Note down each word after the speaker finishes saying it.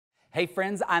Hey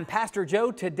friends, I'm Pastor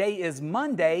Joe. Today is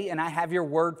Monday and I have your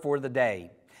word for the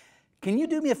day. Can you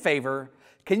do me a favor?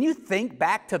 Can you think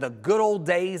back to the good old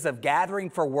days of gathering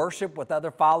for worship with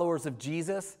other followers of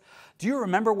Jesus? Do you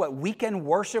remember what weekend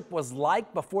worship was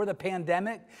like before the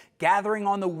pandemic? Gathering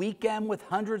on the weekend with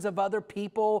hundreds of other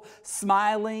people,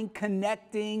 smiling,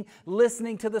 connecting,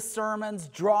 listening to the sermons,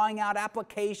 drawing out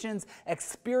applications,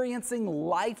 experiencing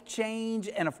life change,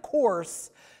 and of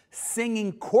course,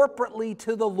 singing corporately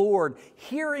to the Lord,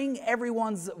 hearing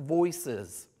everyone's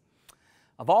voices.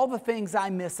 Of all the things I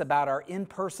miss about our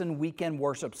in-person weekend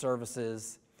worship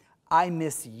services, I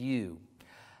miss you.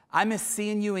 I miss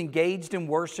seeing you engaged in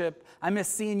worship. I miss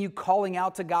seeing you calling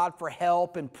out to God for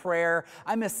help and prayer.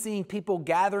 I miss seeing people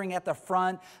gathering at the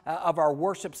front of our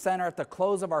worship center at the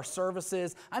close of our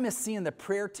services. I miss seeing the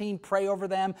prayer team pray over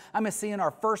them. I miss seeing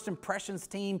our first impressions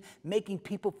team making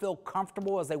people feel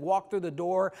comfortable as they walk through the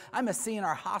door. I miss seeing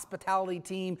our hospitality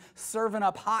team serving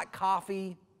up hot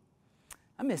coffee.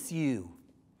 I miss you.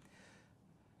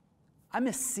 I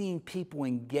miss seeing people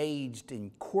engaged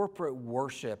in corporate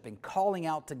worship and calling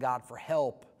out to God for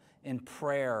help in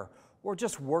prayer or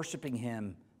just worshiping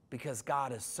Him because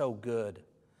God is so good.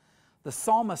 The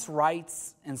psalmist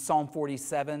writes in Psalm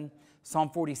 47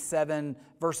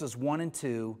 verses 1 and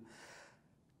 2,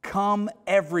 "Come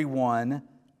everyone,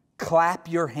 clap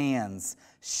your hands,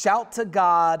 shout to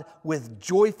God with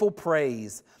joyful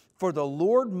praise, for the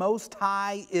Lord Most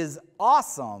High is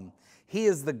awesome. He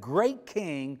is the great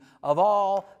King of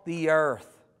all the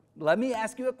earth." Let me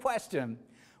ask you a question.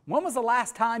 When was the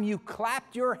last time you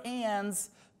clapped your hands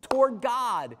toward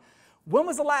God? When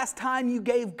was the last time you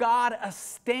gave God a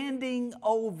standing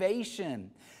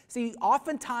ovation? See,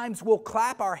 oftentimes we'll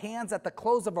clap our hands at the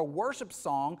close of a worship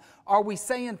song. Are we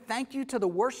saying thank you to the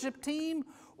worship team?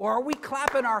 Or are we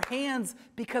clapping our hands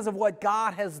because of what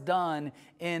God has done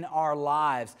in our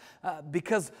lives?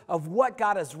 Because of what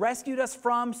God has rescued us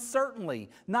from?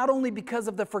 Certainly. Not only because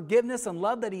of the forgiveness and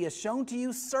love that He has shown to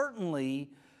you?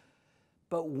 Certainly.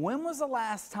 But when was the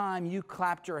last time you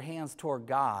clapped your hands toward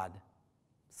God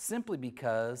simply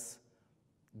because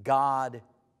God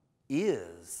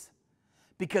is?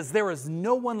 Because there is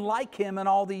no one like Him in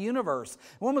all the universe.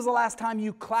 When was the last time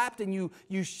you clapped and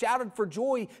you shouted for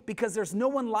joy because there's no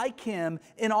one like Him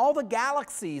in all the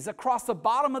galaxies, across the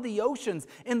bottom of the oceans,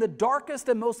 in the darkest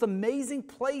and most amazing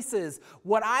places?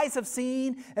 What eyes have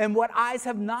seen and what eyes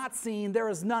have not seen, there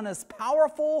is none as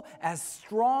powerful, as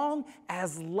strong,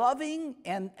 as loving,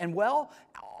 and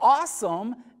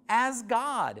awesome as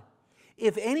God.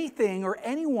 If anything or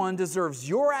anyone deserves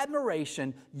your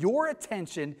admiration, your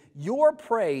attention, your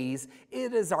praise,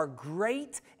 it is our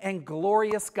great and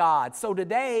glorious God. So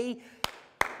today,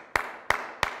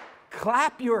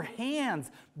 clap your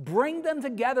hands. Bring them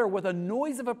together with a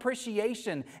noise of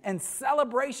appreciation and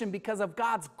celebration because of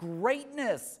God's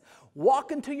greatness.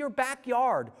 Walk into your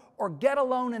backyard or get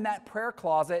alone in that prayer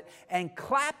closet and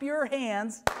clap your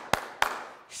hands.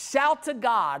 Shout to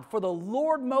God, for the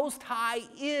Lord Most High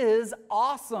is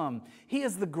awesome. He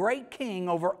is the great King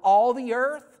over all the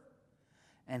earth,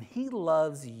 and He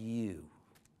loves you.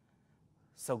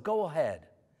 So go ahead,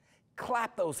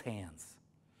 clap those hands.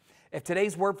 If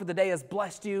today's word for the day has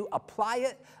blessed you, apply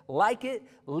it, like it,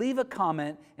 leave a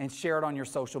comment, and share it on your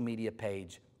social media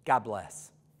page. God bless.